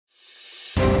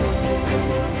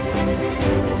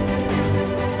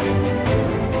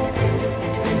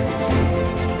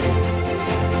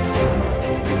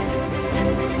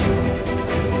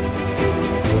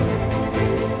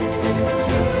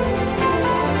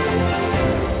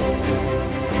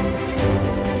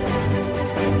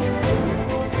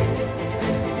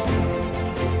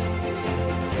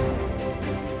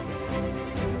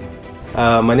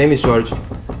My name is George.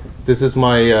 This is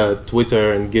my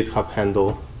Twitter and GitHub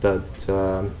handle that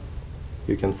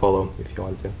you can follow if you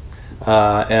want to.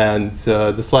 And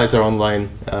the slides are online,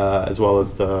 as well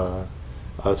as the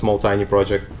small tiny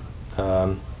project.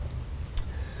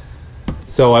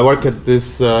 So I work at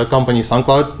this company,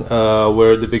 SoundCloud.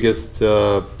 We're the biggest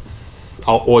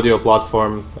audio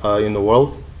platform in the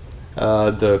world.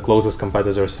 The closest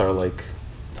competitors are like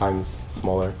times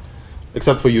smaller.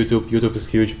 Except for YouTube. YouTube is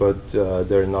huge, but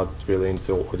they're not really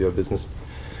into audio business.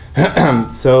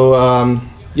 So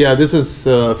yeah, this is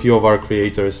a few of our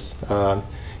creators. You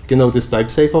can notice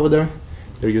Typesafe over there.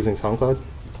 They're using SoundCloud.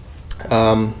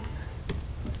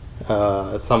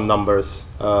 Some numbers.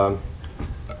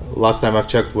 Last time I've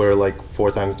checked, we're like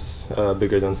 4 times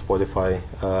bigger than Spotify.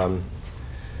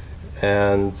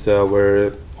 And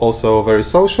we're also very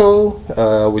social,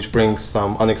 which brings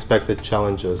some unexpected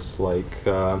challenges, like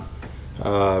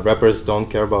rappers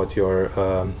don't care about your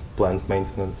plant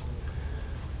maintenance.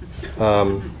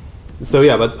 So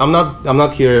yeah, but I'm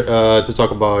not here to talk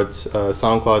about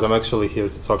SoundCloud. I'm actually here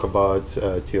to talk about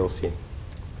TLC.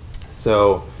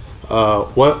 So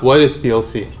what is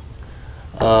TLC?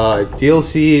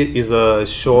 TLC is a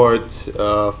short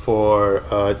for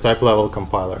Typelevel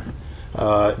compiler.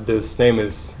 This name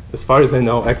is, as far as I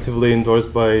know, actively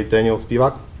endorsed by Daniel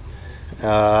Spivak.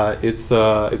 It's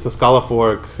a Scala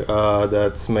fork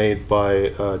that's made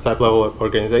by Typelevel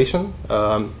Organization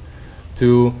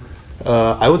to,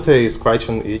 I would say, scratch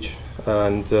an itch.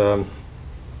 And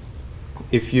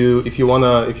if you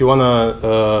wanna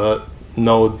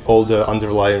know all the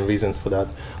underlying reasons for that,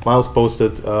 Miles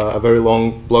posted a very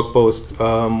long blog post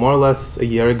more or less a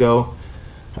year ago.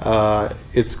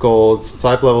 It's called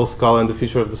Typelevel Scala and the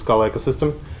Future of the Scala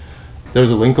Ecosystem. There's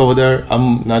a link over there.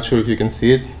 I'm not sure if you can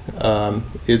see it.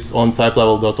 It's on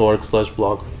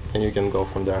typelevel.org/blog, and you can go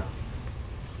from there.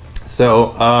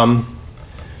 So,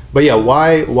 but yeah,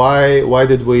 why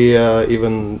did we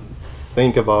even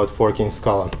think about forking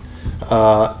Scala?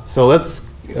 So let's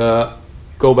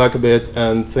go back a bit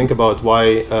and think about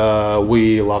why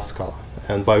we love Scala.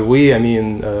 And by we, I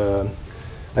mean,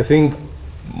 I think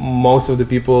most of the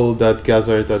people that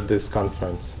gathered at this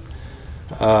conference.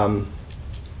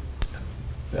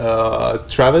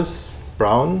 Travis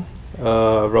Brown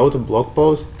wrote a blog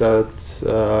post that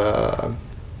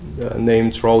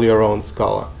named Roll Your Own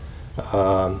Scala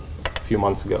a few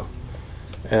months ago.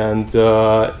 And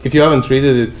if you haven't read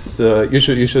it, it's you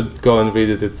should go and read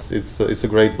it. It's a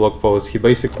great blog post. He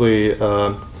basically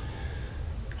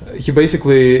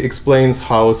explains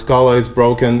how Scala is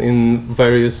broken in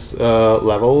various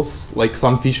levels. Like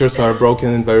some features are broken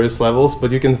in various levels,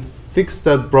 but you can fix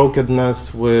that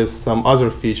brokenness with some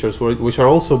other features which are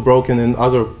also broken in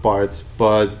other parts.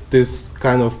 But this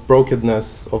kind of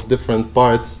brokenness of different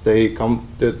parts, it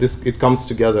comes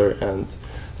together and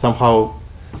somehow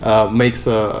makes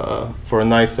for a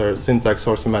nicer syntax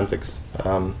or semantics.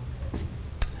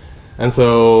 And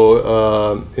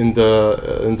so in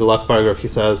the last paragraph he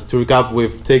says, to recap,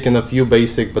 we've taken a few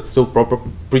basic but still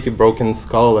pretty broken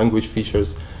Scala language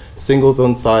features,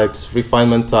 singleton types,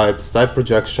 refinement types, type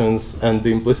projections, and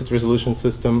the implicit resolution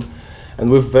system,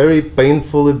 and we've very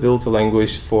painfully built a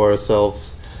language for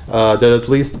ourselves that at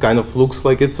least kind of looks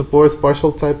like it supports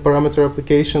partial type parameter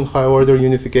application, high order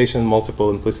unification, multiple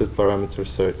implicit parameter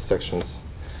sections.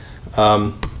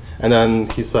 And then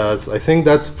he says, I think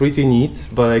that's pretty neat,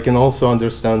 but I can also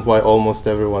understand why almost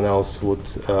everyone else would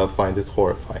find it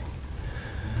horrifying.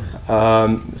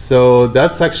 So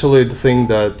that's actually the thing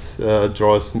that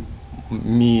draws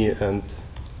me, and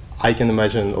I can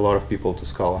imagine a lot of people, to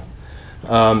Scala.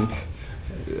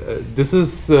 This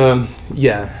is,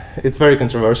 yeah, it's very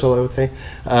controversial, I would say.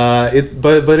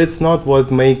 But it's not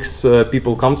what makes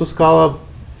people come to Scala.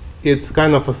 It's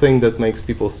kind of a thing that makes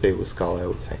people stay with Scala, I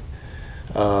would say.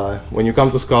 When you come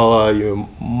to Scala, you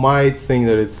might think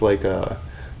that it's like a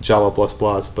Java++,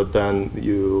 but then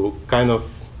you kind of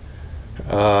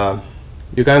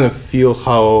feel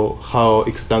how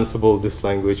extensible this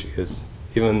language is,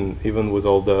 even with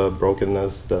all the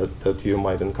brokenness that you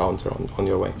might encounter on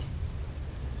your way.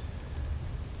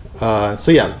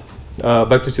 So yeah,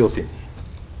 back to TLC.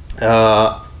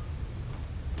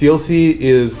 TLC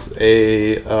is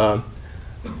a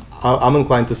I'm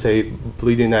inclined to say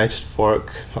bleeding edge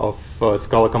fork of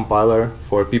Scala compiler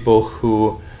for people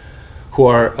who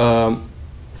are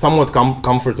somewhat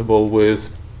comfortable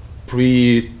with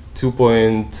pre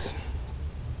 2.10,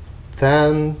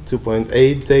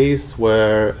 2.8 days,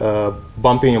 where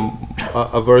bumping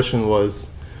a version was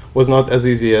not as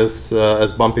easy as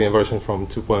bumping a version from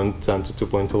 2.10 to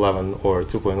 2.11 or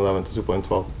 2.11 to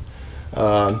 2.12.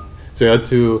 So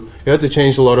you had to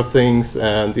change a lot of things,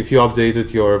 and if you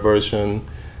updated your version,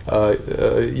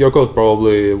 your code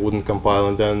probably wouldn't compile,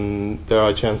 and then there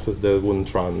are chances that it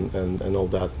wouldn't run and all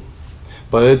that.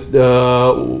 But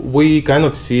we kind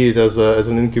of see it as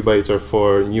an incubator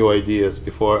for new ideas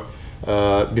before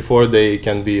they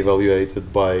can be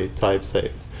evaluated by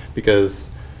Typesafe, because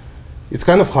it's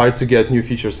kind of hard to get new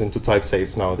features into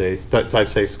Typesafe nowadays,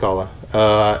 Typesafe Scala,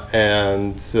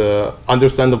 and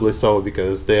understandably so,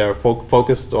 because they are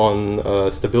focused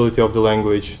on stability of the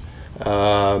language,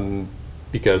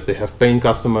 because they have paying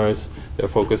customers. They're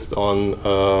focused on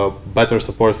better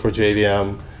support for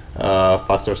JVM,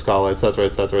 faster Scala, etc.,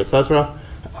 etc., etc.,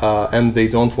 and they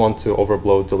don't want to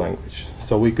overload the language.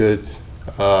 So we could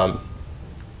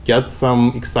get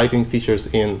some exciting features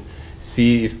in,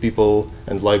 see if people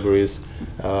and libraries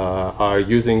are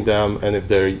using them, and if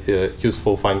they're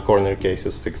useful, find corner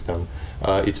cases, fix them,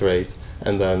 iterate,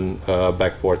 and then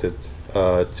backport it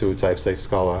to Typesafe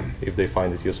Scala if they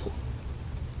find it useful.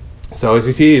 So as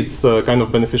you see, it's kind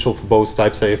of beneficial for both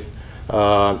Typesafe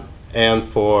and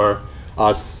for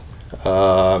us,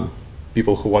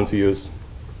 people who want to use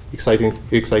exciting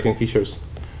features.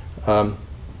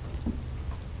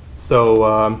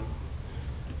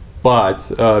 But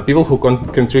people who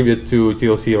contribute to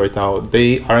TLC right now,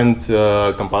 they aren't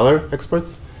compiler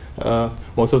experts.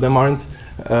 Most of them aren't.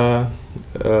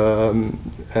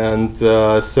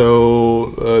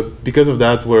 So because of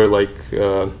that,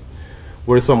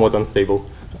 we're somewhat unstable.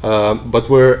 But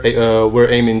we're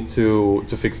aiming to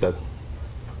fix that.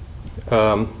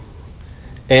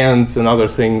 And another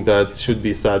thing that should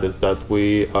be said is that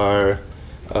we are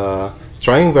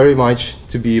trying very much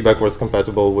to be backwards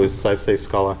compatible with Typesafe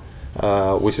Scala,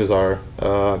 which is our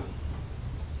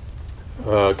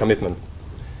commitment.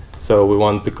 So we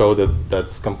want the code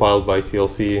that's compiled by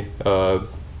TLC.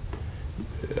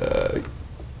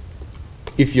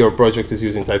 If your project is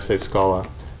using Typesafe Scala,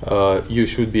 you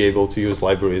should be able to use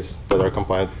libraries that are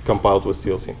compiled with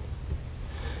TLC.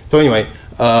 So anyway,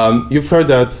 you've heard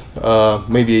that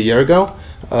maybe a year ago,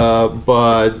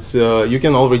 but you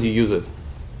can already use it.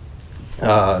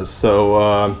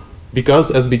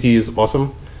 Because SBT is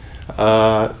awesome,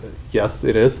 yes,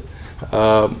 it is.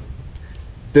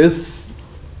 This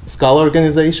Scala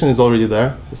organization is already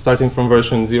there, starting from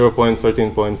version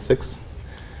 0.13.6.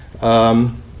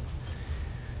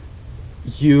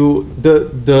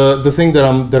 The thing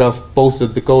that I've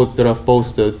posted, the code that I've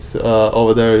posted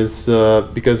over there is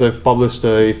because I've published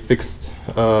a fixed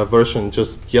version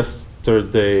just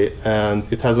yesterday, and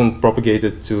it hasn't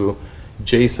propagated to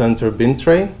JCenter bin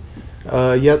tray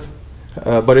yet,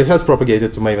 but it has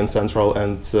propagated to Maven Central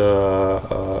and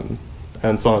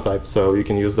Sonatype, so you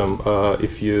can use them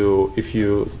if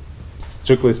you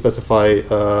strictly specify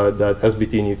that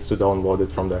SBT needs to download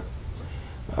it from there.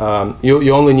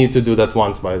 You only need to do that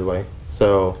once, by the way.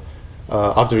 So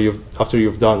after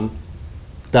you've done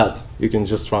that, you can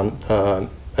just run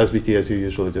SBT as you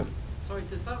usually do. Sorry,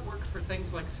 does that work for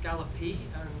things like Scala P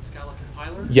and Scala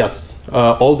Compiler? Yes,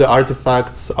 all the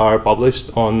artifacts are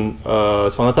published on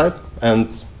Sonatype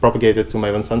and propagated to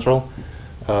Maven Central.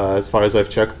 As far as I've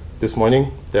checked this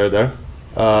morning, they're there.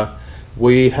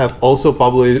 We have also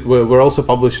we're also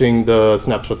publishing the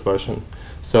snapshot version.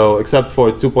 So except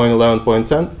for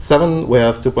 2.11.7, we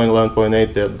have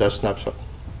 2.11.8 snapshot.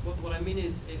 What I mean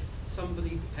is, if somebody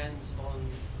depends on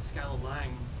Scala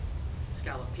Lang,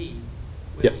 Scala P,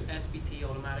 will SBT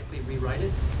automatically rewrite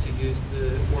it to use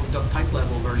the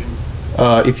org.typelevel version?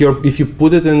 If you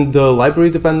put it in the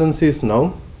library dependencies,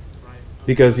 no, right.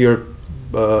 Because you're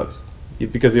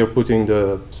putting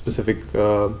the specific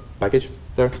package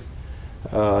there,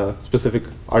 specific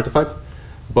artifact.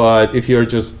 But if you're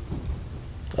just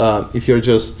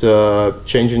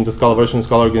changing the Scala version,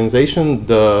 Scala organization,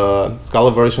 the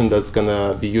Scala version that's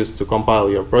gonna be used to compile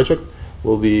your project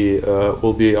will be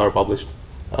our published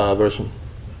version.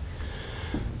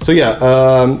 So yeah,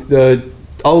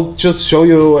 I'll just show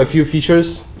you a few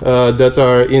features that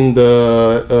are in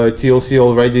the TLC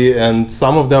already, and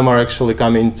some of them are actually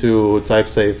coming to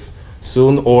Typesafe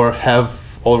soon or have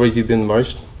already been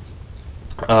merged.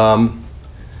 So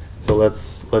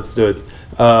let's do it.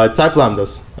 Type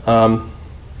lambdas.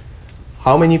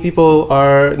 How many people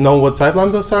know what type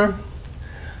lambdas are?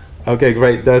 Okay,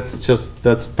 great.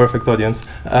 That's perfect audience.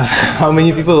 How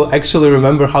many people actually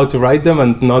remember how to write them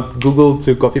and not Google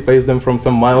to copy paste them from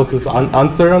some Miles's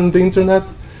answer on the internet?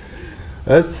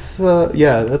 That's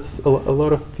yeah, that's a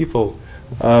lot of people.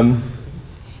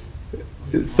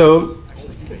 So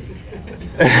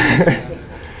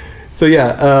so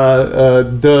yeah,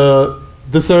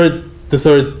 the third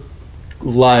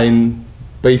line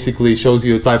basically shows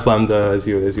you type lambda as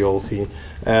you all see.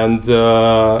 And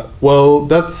well,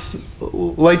 that's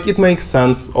like, it makes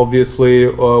sense obviously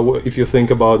if you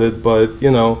think about it, but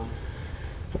you know,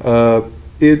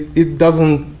 it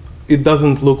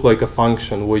doesn't look like a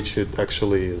function, which it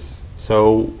actually is.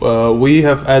 So we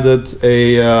have added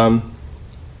an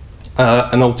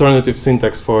alternative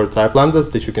syntax for type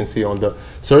lambdas that you can see on the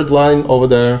third line over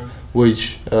there,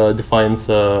 which defines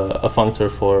a functor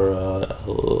for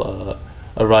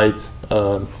a right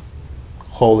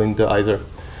hole in the either.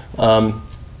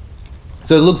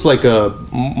 So it looks like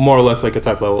more or less like a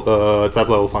type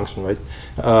level function, right?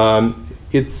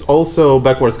 It's also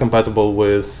backwards compatible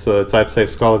with Typesafe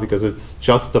Scala because it's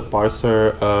just a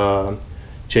parser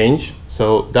change.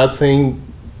 So that thing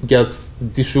gets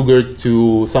desugared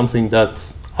to something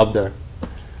that's up there,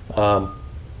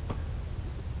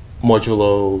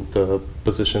 modulo the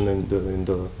position in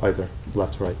the either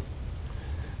left or right.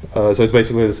 So it's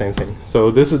basically the same thing. So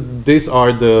these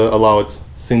are the allowed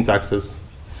syntaxes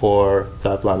for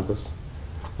type lambdas.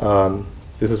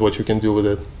 This is what you can do with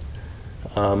it.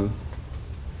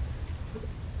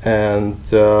 And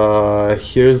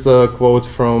here's a quote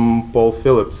from Paul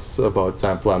Phillips about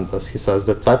type lambdas. He says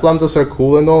that type lambdas are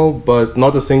cool and all, but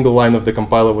not a single line of the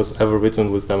compiler was ever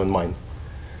written with them in mind.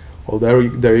 Well, there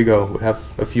you go. We have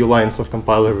a few lines of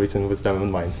compiler written with them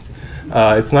in mind.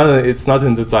 It's not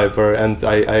in the typer, and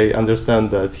I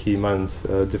understand that he meant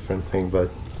a different thing,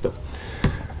 but still.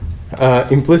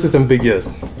 Implicit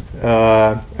ambiguous.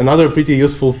 Another pretty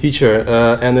useful feature,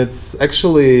 and it's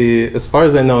actually, as far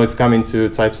as I know, it's coming to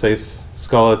Typesafe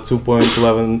Scala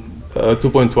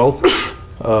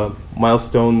 2.12,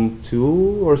 milestone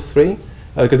 2 or 3,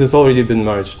 because it's already been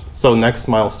merged. So next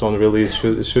milestone release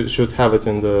should have it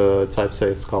in the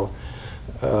Typesafe Scala.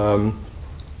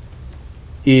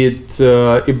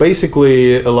 It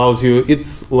basically allows you,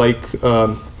 it's like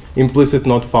implicit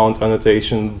not found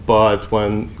annotation, but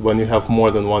when you have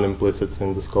more than one implicits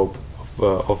in the scope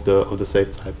of the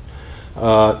safe type.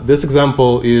 This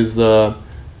example is,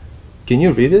 can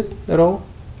you read it at all?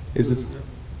 Is it?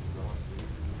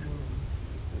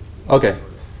 Okay.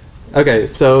 Okay,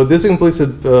 so this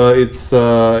implicit, it's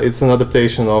an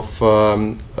adaptation of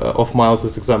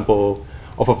Miles's example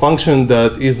of a function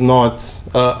that is not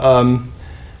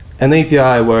an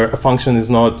API where a function is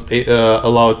not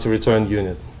allowed to return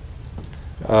unit.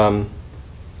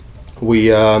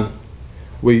 We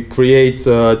create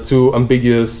two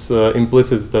ambiguous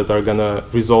implicits that are gonna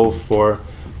resolve for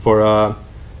a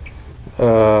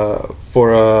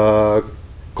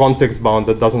context bound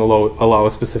that doesn't allow a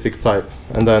specific type.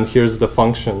 And then here's the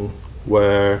function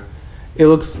where it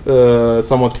looks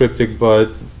somewhat cryptic,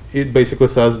 but it basically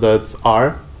says that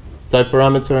R type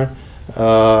parameter,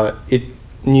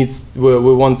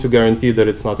 we want to guarantee that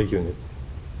it's not a unit.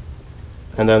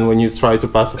 And then when you try to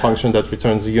pass a function that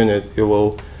returns a unit, it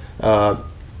will,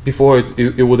 before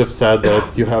it would have said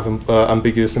that you have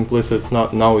ambiguous implicits.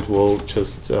 Now it will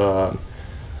just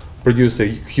produce a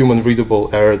human readable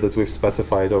error that we've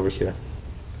specified over here.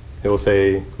 It will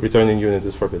say returning unit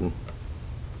is forbidden.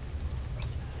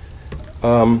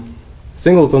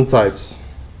 Singleton types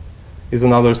is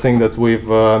another thing that we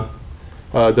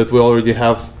already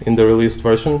have in the released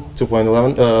version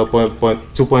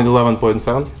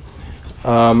 2.11.7.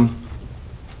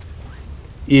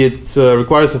 It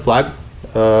requires a flag,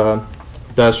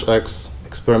 -x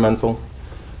experimental,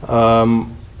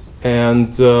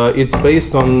 and it's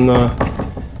based on,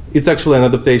 it's actually an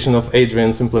adaptation of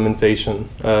Adrian's implementation.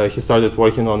 He started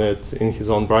working on it in his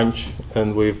own branch,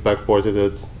 and we've backported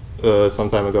it some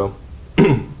time ago.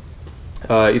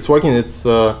 It's working, it's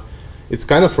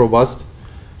kind of robust.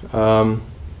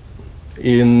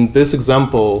 In this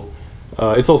example,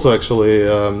 it's also actually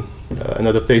an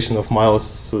adaptation of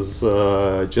Miles's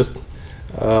gist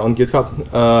on GitHub.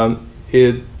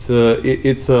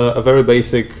 It's a very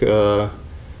basic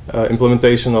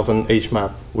implementation of an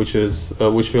H-map, which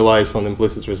relies on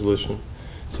implicit resolution.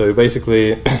 So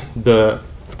basically, the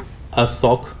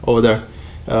ASOC over there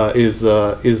is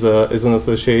an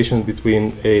association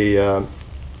between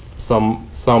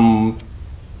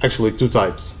actually two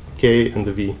types, K and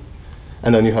the V,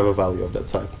 and then you have a value of that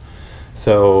type.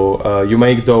 So you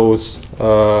make those.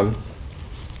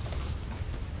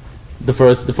 The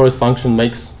first function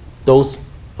makes those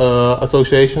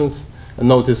associations, and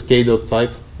notice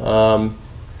k.type.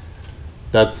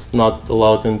 That's not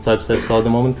allowed in Typesafe Scala at the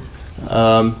moment,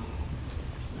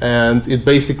 and it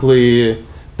basically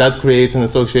that creates an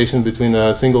association between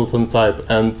a singleton type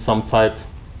and some type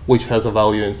which has a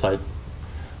value inside.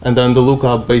 And then the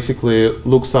lookup basically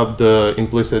looks up the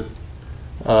implicit,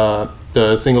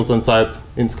 the singleton type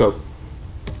in scope.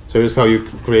 So here's how you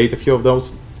create a few of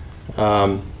those.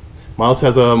 Miles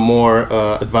has a more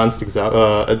advanced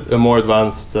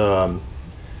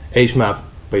HMAP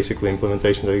basically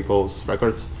implementation that he calls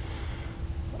records,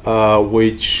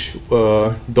 which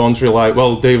don't rely,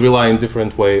 well, they rely in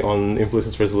different way on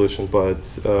implicit resolution, but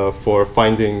for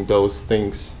finding those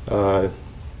things,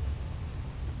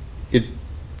 it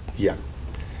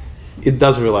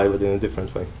does rely, but in a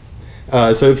different way.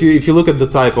 So if you look at the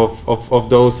type of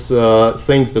those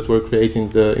things that we're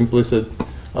creating, the implicit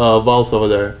vals over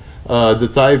there, the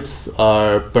types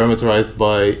are parameterized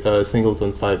by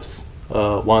singleton types,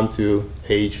 1 to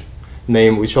age,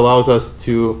 name, which allows us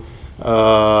to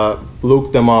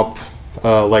look them up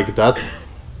like that.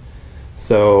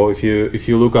 So if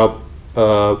you look up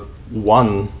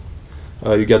 1,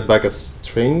 you get back a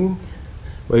string,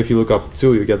 but if you look up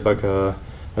 2, you get back a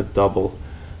double.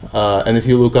 And if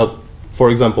you look up, for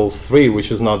example, 3,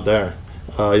 which is not there,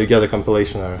 you get a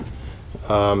compilation error.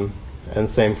 And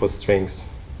same for strings.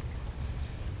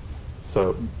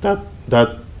 So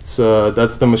that's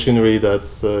the machinery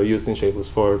that's used in Shapeless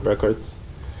for records.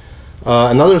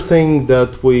 Another thing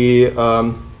that we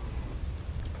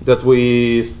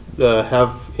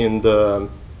have in the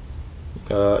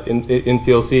in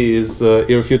TLC is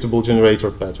irrefutable generator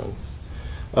patterns.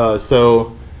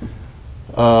 So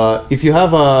if you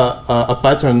have a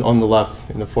pattern on the left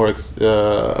in the for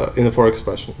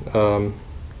expression,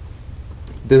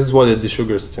 this is what it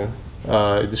desugars to.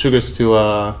 It desugars to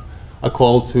a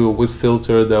call to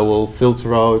WizFilter that will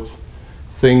filter out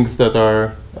things that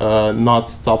are not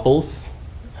tuples,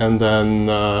 and then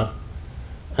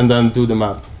do the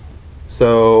map.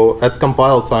 So at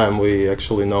compile time, we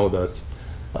actually know that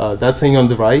that thing on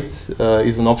the right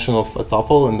is an option of a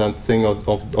tuple, and that thing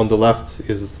on the left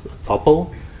is a tuple.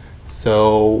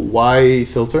 So why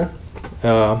filter?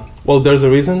 Well, there's a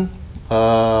reason,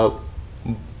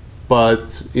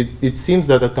 but it seems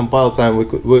that at compile time we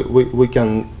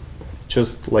can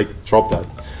just like drop that.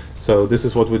 So this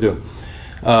is what we do.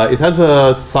 It has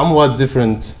a somewhat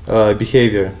different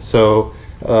behavior. So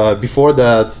before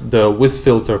that, the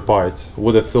WizFilter part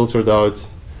would have filtered out.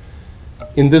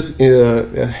 In this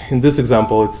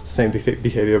example, it's the same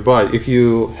behavior. But if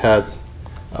you had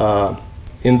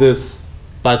in this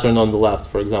pattern on the left,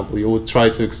 for example, you would try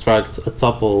to extract a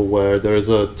tuple where there is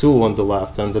a 2 on the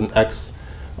left and an x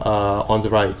on the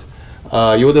right.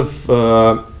 You would have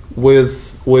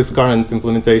with current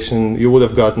implementation, you would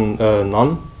have gotten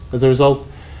none as a result.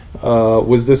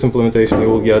 With this implementation, you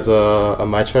will get a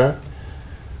match error.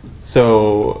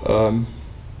 So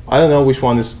I don't know which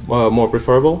one is more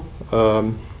preferable.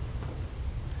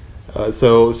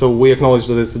 So we acknowledge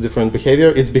that it's a different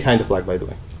behavior. It's behind the flag, by the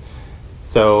way.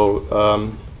 So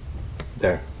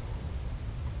there.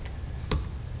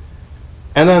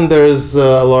 And then there's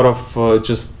a lot of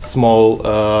just small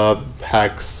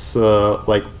hacks,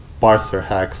 like parser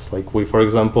hacks. Like we, for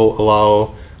example,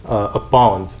 allow a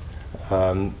pound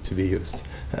to be used.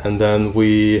 And then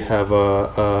we have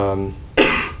a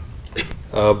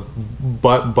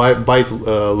byte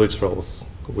literals,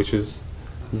 which is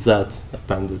z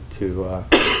appended to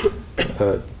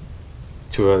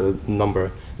a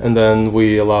number. And then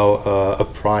we allow a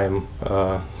prime,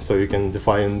 so you can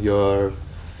define your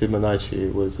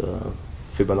Fibonacci with a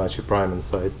Fibonacci prime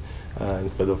inside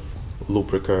instead of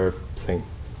loop recur thing.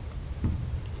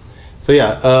 So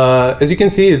yeah, as you can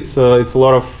see, it's a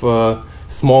lot of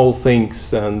small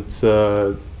things, and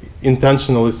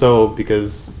intentionally so,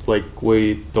 because like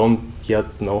we don't yet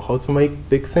know how to make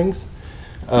big things.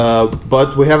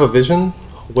 But we have a vision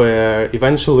where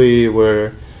eventually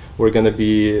we're gonna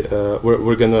be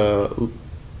we're gonna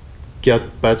get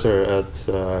better at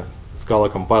Scala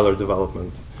compiler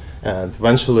development, and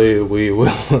eventually we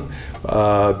will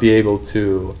be able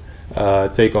to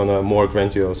take on a more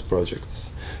grandiose projects.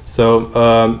 So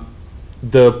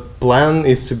the plan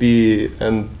is to be,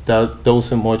 and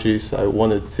those emojis I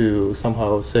wanted to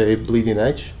somehow say bleeding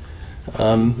edge.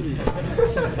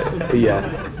 Yeah.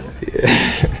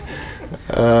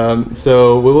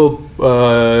 So we will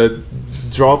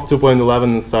drop 2.11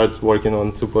 and start working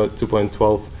on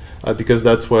 2.12 because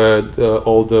that's where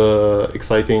all the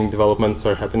exciting developments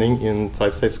are happening in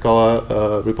Typesafe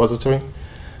Scala repository,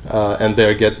 and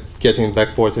they're getting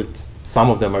backported.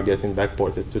 Some of them are getting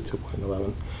backported to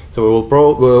 2.11. So we will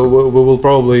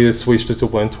probably switch to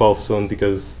 2.12 soon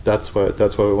because that's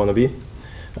where we want to be.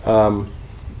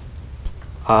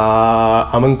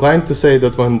 I'm inclined to say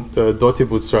that when Dotty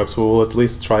bootstraps, we will at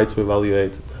least try to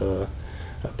evaluate a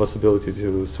possibility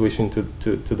to switch into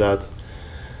that.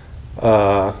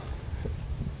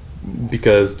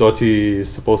 because Dotty is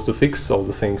supposed to fix all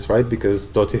the things, right? Because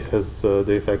Dotty has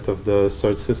the effect of the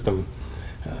search system.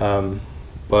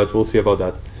 But we'll see about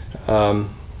that.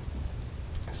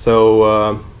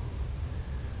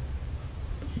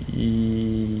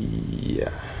 Yeah.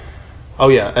 Oh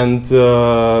yeah, and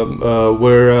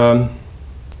we're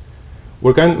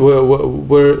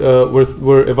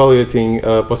evaluating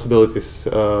possibilities,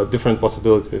 different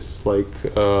possibilities, like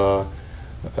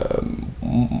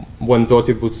when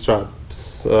Dotty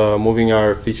bootstraps, moving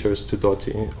our features to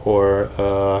Dotty, or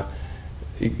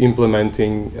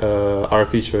implementing our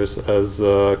features as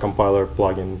a compiler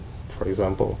plugin, for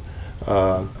example,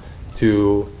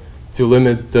 to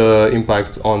limit the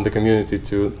impact on the community,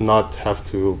 to not have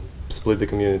to split the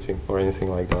community or anything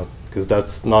like that, because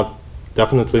that's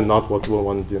definitely not what we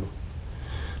want to do.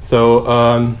 So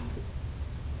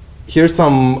here's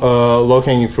some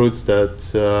low-hanging fruits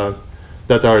that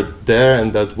are there,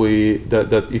 and that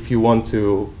if you want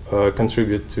to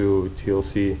contribute to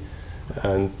TLC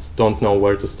and don't know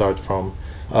where to start from,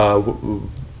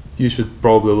 you should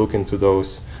probably look into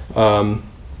those.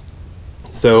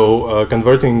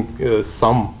 Converting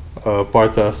some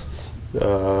part-test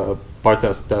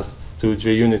tests to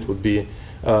JUnit would be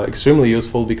extremely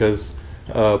useful, because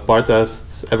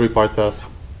every part-test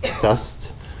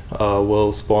test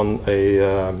will spawn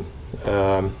a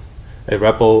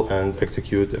REPL and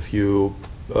execute a few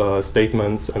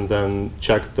statements, and then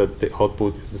check that the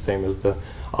output is the same as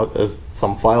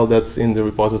some file that's in the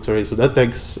repository. So that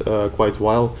takes quite a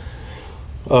while.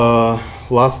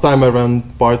 Last time I ran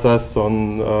part-tests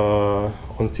on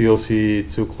TLC, it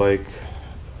took like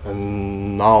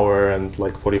an hour and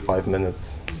like 45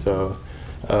 minutes. So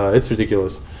it's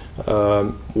ridiculous.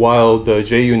 While the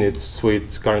JUnit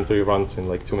suite currently runs in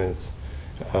like 2 minutes.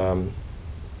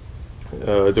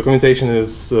 Documentation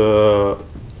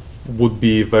would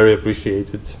be very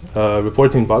appreciated.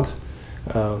 Reporting bugs.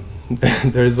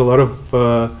 There is a lot of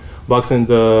bugs in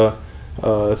the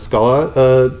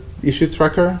Scala issue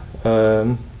tracker,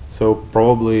 so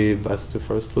probably best to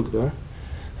first look there.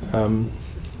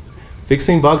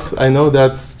 Fixing bugs, I know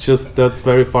that's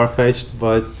very far-fetched,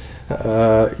 but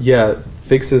yeah,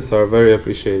 fixes are very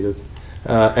appreciated.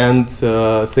 And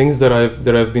things that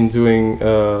I've been doing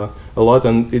a lot,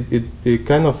 and it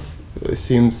kind of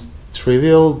seems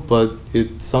trivial, but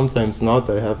it's sometimes not.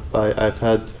 I've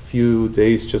had a few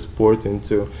days just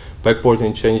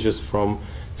backporting changes from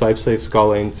Typesafe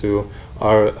Scala into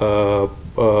our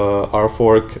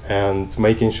fork, and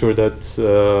making sure that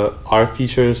our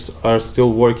features are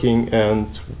still working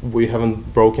and we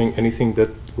haven't broken anything that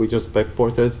we just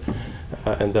backported,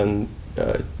 and then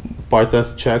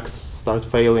part-test checks start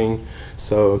failing.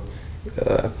 So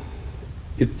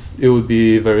it would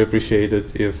be very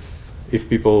appreciated if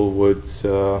people would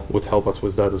help us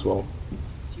with that as well.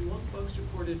 Do you want bugs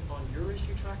reported on your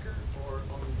issue tracker or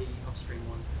on the upstream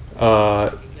one?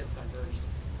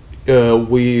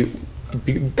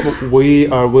 We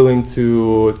are willing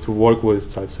to work with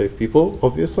Typesafe people,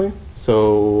 obviously.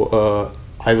 So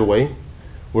either way,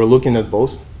 we're looking at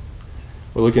both.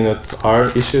 We're looking at our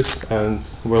issues, and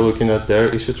we're looking at their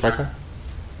issue tracker.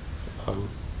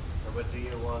 But do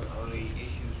you want only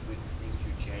issues with things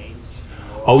you change?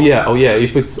 Oh yeah.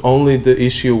 If it's only the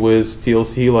issue with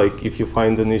TLC, like if you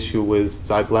find an issue with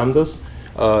type lambdas,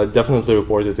 definitely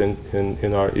report it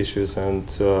in our issues,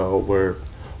 and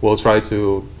we'll try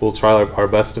our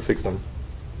best to fix them.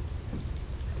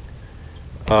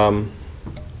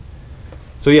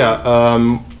 So yeah,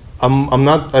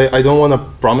 I don't want to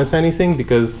promise anything,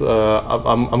 because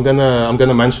I'm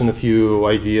gonna mention a few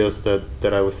ideas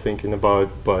that I was thinking about,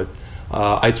 but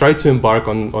I tried to embark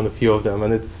on a few of them,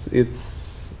 and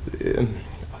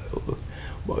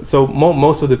so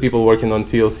most of the people working on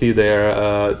TLC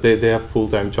they have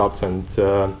full-time jobs, and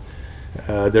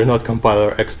they're not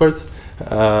compiler experts,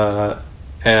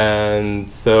 and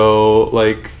so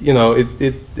like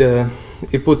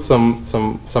it puts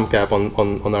some cap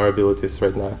on our abilities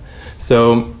right now.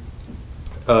 So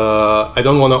I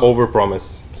don't want to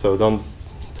overpromise. So don't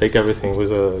take everything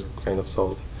with a grain of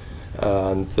salt.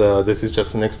 And this is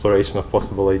just an exploration of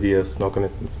possible ideas, no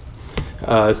commitments.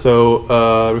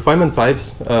 Refinement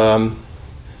types.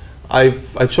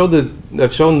 I've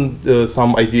shown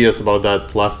some ideas about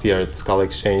that last year at Scala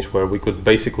Exchange, where we could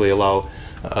basically allow,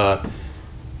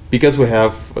 because we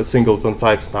have singleton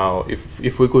types now,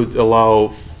 if we could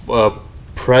allow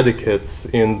predicates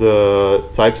in the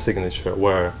type signature,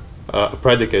 where a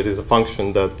predicate is a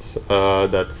function that's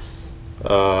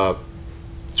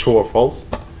true or false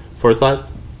for a type.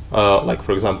 Like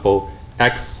for example,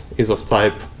 x is of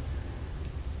type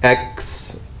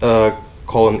x :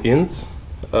 int,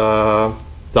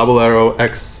 double arrow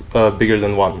x bigger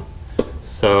than 1.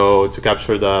 So to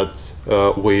capture that,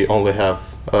 we only have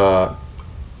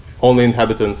only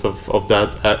inhabitants of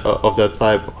that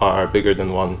type are bigger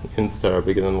than 1. Ints that are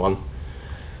bigger than 1.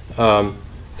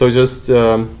 So just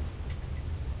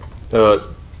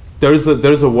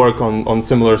there's a work on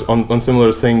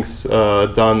similar things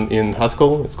done in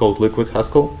Haskell. It's called Liquid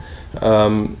Haskell,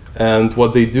 and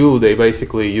what they do, they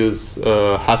basically use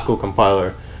Haskell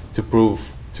compiler to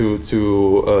prove to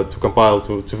compile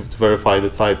to verify the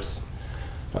types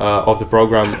of the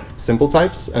program, simple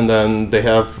types, and then they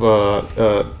have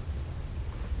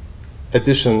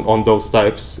addition on those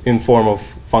types in form of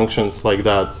functions like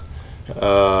that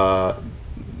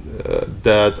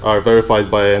that are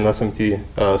verified by an SMT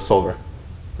solver,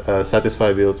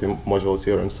 satisfiability module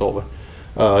theorem solver.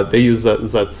 They use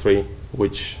Z3,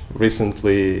 which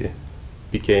recently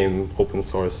became open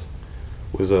source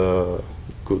with a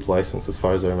good license, as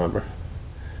far as I remember.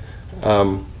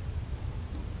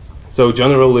 So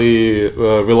generally,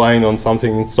 relying on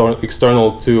something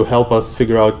external to help us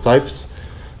figure out types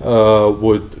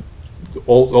would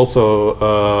also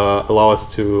allow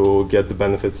us to get the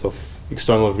benefits of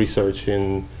external research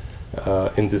in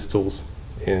these tools,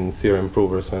 in theorem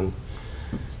provers, and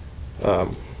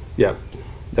yeah,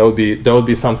 that would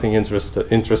be something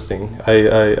interesting.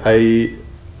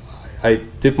 I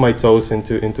dip my toes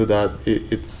into that.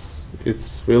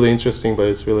 It's really interesting, but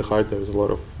it's really hard. There's a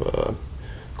lot of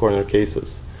corner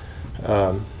cases.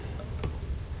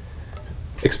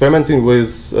 Experimenting with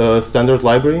standard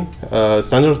library.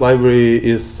 Standard library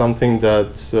is something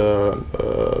that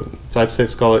Typesafe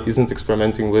Scala isn't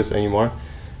experimenting with anymore,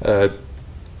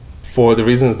 for the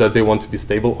reasons that they want to be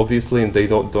stable, obviously, and they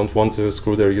don't want to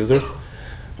screw their users.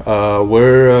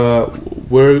 We're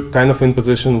kind of in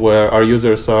position where our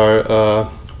users are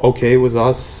okay with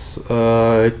us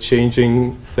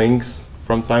changing things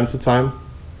from time to time,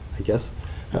 I guess.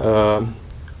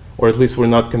 Or at least we're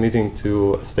not committing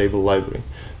to a stable library.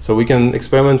 So we can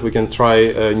experiment, we can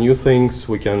try new things,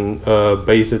 we can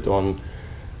base it on,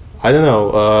 I don't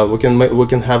know, we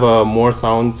can have a more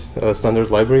sound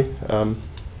standard library.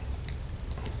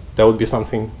 That would be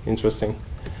something interesting.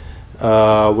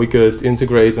 We could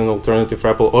integrate an alternative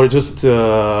REPL, or just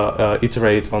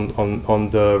iterate on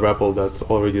the REPL that's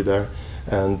already there,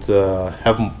 and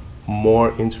have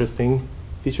more interesting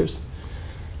features.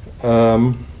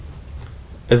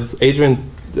 As Adrian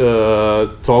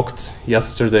talked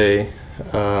yesterday,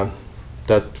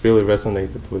 that really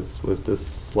resonated with this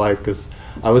slide, because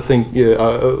I would think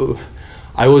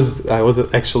I was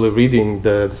actually reading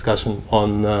the discussion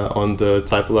on the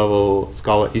Typelevel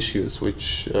Scala issues,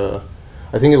 which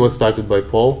I think it was started by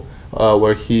Paul,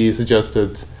 where he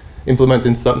suggested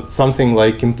implementing something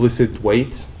like implicit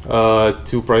weight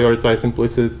to prioritize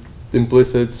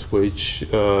implicits, which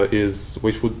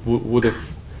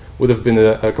would have been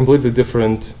a completely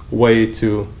different way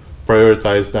to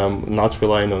prioritize them, not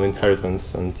relying on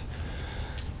inheritance, and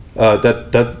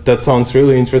that sounds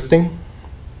really interesting.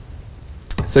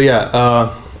 So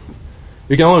yeah,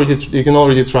 you can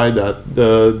already try that.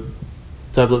 The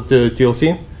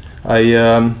TLC.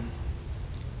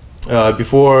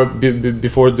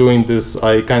 Before doing this,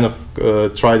 I kind of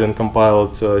tried and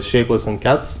compiled Shapeless and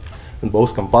Cats, and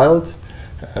both compiled,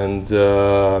 and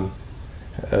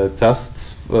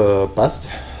tests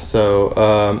passed. So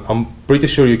I'm pretty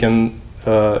sure you can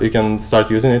start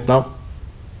using it now.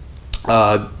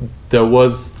 There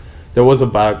was a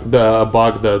bug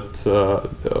that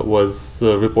was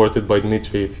reported by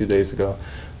Dmitry a few days ago,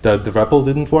 that the REPL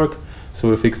didn't work, so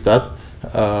we fixed that.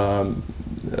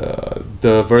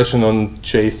 The version on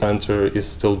JCenter is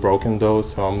still broken though,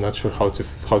 so I'm not sure how to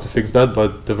fix that.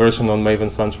 But the version on Maven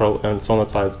Central and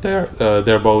Sonatype,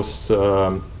 they're both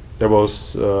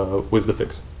with the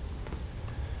fix.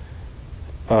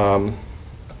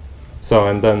 So,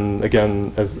 and then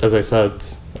again, as I said,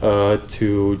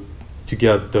 to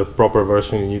get the proper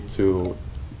version, you need to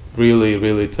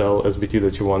really tell SBT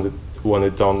that you want it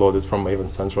downloaded from Maven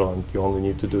Central, and you only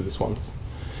need to do this once.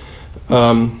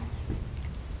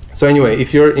 So anyway,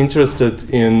 if you're interested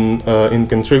in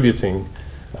contributing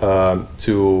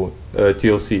to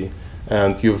TLC,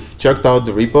 and you've checked out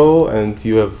the repo and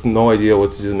you have no idea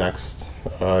what to do next,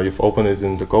 you've opened it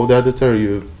in the code editor,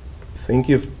 you think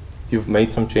you've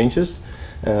made some changes,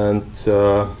 and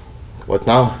what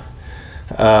now?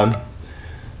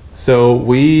 So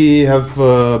we have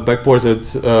backported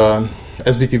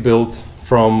SBT build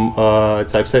from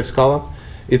Typesafe Scala.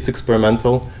 It's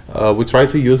experimental. We try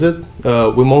to use it.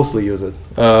 We mostly use it.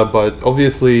 But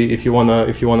obviously, if you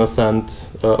wanna send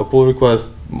a pull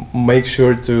request, make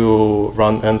sure to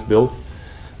run end build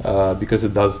because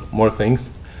it does more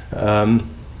things.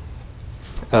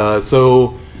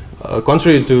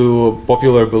 Contrary to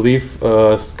popular belief,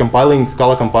 compiling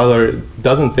Scala compiler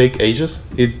doesn't take ages.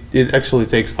 It actually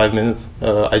takes 5 minutes.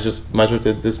 I just measured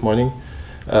it this morning.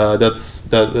 That's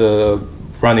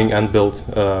running and build,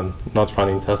 not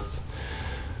running tests.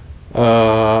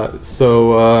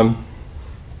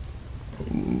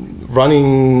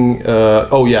 Running,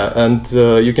 oh yeah, and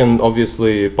you can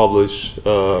obviously publish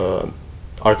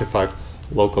artifacts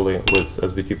locally with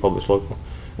SBT publish local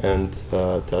and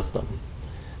test them.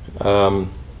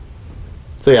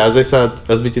 So yeah, as I said,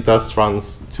 SBT test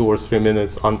runs 2 or 3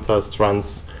 minutes, untest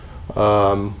runs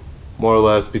more or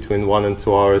less between 1 and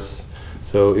 2 hours.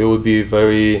 So it would be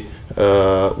very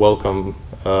welcome.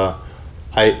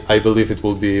 I believe it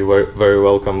will be very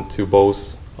welcome to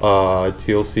both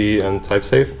TLC and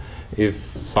Typesafe if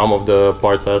some of the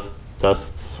part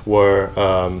tests were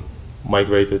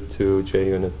migrated to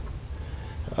JUnit.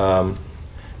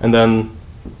 And then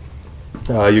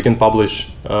you can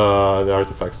publish the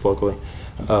artifacts locally.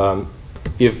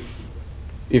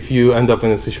 If you end up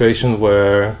in a situation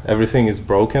where everything is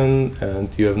broken and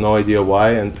you have no idea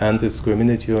why, and Ant is screaming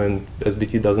at you and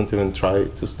SBT doesn't even try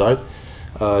to start,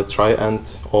 try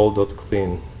ant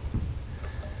all.clean.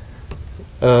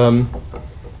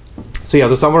 So yeah,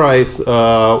 to summarize,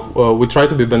 we try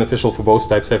to be beneficial for both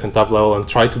Typesafe and Typelevel and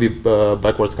try to be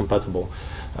backwards compatible.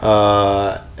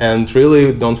 And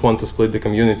really don't want to split the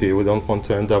community. We don't want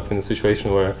to end up in a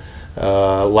situation where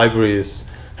libraries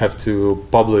have to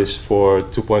publish for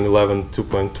 2.11,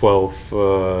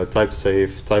 2.12,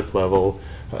 Typesafe, Typelevel,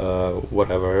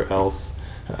 whatever else.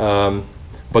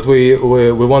 But we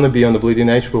want to be on the bleeding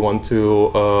edge. We want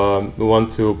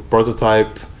to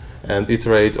prototype and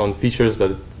iterate on features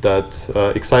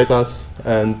that excite us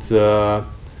and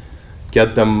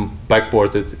get them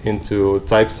backported into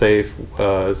Typesafe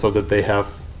so that they have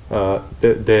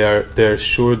they're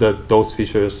sure that those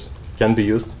features can be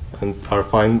used and are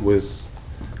fine with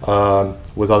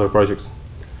other projects.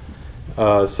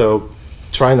 So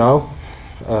try now,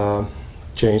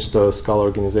 change the Scala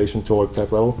organization toward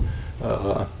Typelevel,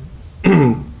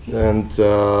 and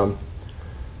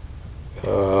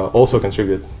also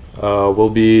contribute. We'll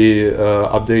be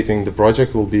updating the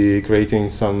project. We'll be creating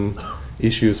some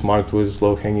issues marked with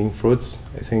low-hanging fruits.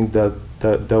 I think that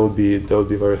would be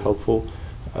very helpful.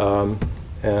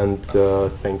 And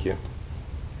thank you.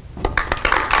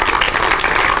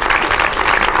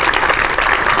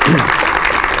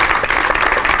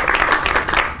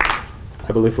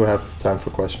 I believe we have time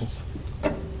for questions.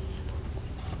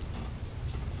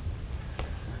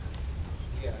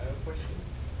 Yeah, I have a question.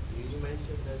 You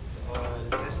mentioned that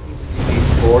the test needs to be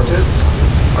ported.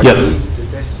 Yes. The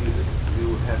test you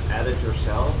have added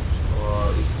yourself,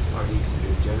 or are these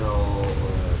general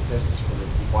tests for the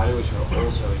compiler which are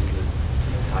also in the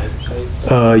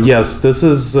Typesafe? Yes, this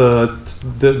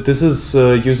is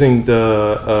using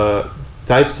the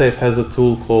Typesafe has a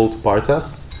tool called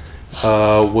partest,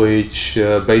 which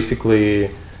basically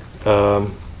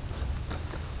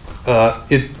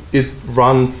it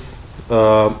runs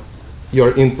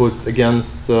your inputs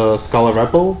against Scala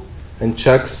REPL and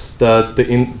checks that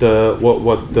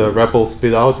what the REPL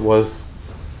spit out was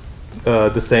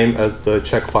the same as the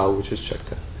check file which is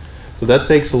checked in. So that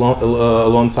takes a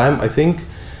long time. I think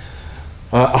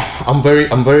I'm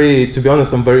very to be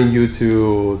honest, I'm very new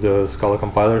to the Scala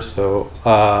compiler, so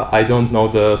I don't know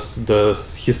the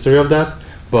history of that.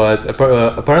 But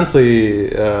apparently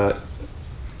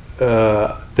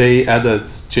they added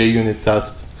JUnit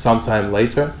test sometime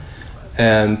later,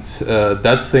 and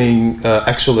that thing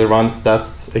actually runs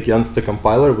tests against the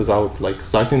compiler without like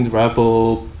starting the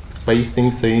REPL,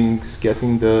 pasting things,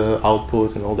 getting the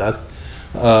output, and all that.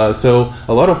 So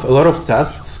a lot of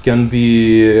tests can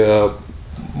be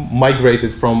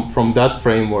migrated from that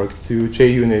framework to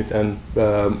JUnit, and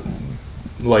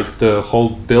like the whole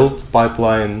build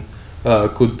pipeline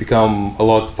could become a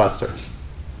lot faster. Yeah,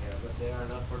 but they are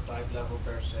not for Typelevel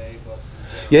per se, but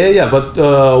Yeah, but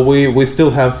we still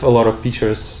have a lot of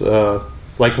features.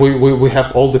 Like we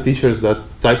have all the features that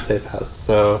Typesafe has.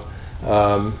 So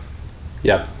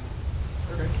yeah.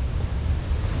 Okay.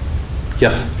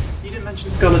 Yes. You didn't mention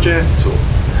Scala.js at all.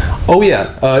 Oh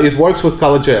yeah, it works with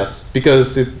Scala.js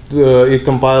because it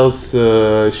compiles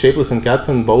shapeless and cats,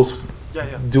 and both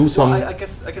do some. Well, I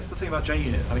guess the thing about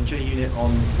JUnit, I mean JUnit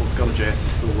on full Scala.js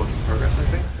is still a work in progress, I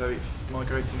think. So if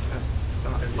migrating tests to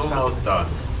that, it's almost done.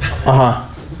 So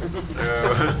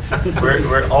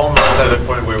we're almost at the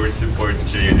point where we support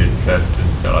JUnit tests in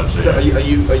Scala.js. So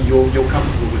you're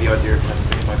comfortable with the idea of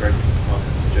testing migrating to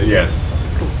JUnit? Yes.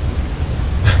 Cool.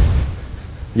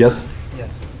 yes.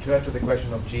 Yes. To add to the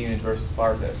question of JUnit versus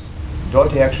partest,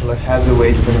 Dotty actually has a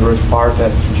way to convert par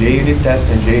test to JUnit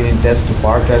test and JUnit test to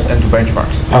par test and to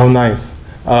benchmarks. Oh, nice.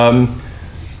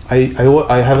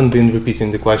 I haven't been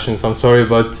repeating the questions, I'm sorry,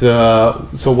 but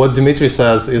so what Dimitri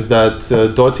says is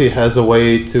that Dotty has a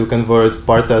way to convert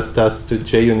par test tests to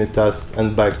JUnit tests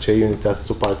and back JUnit tests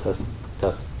to par test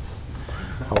tests.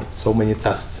 Oh, so many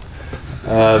tests.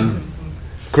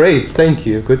 Great, thank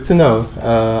you. Good to know.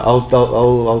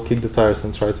 I'll kick the tires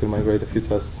and try to migrate a few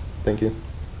tests. Thank you.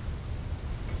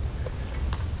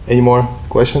 Any more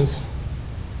questions?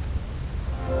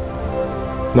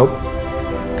 Nope.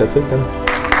 That's it then.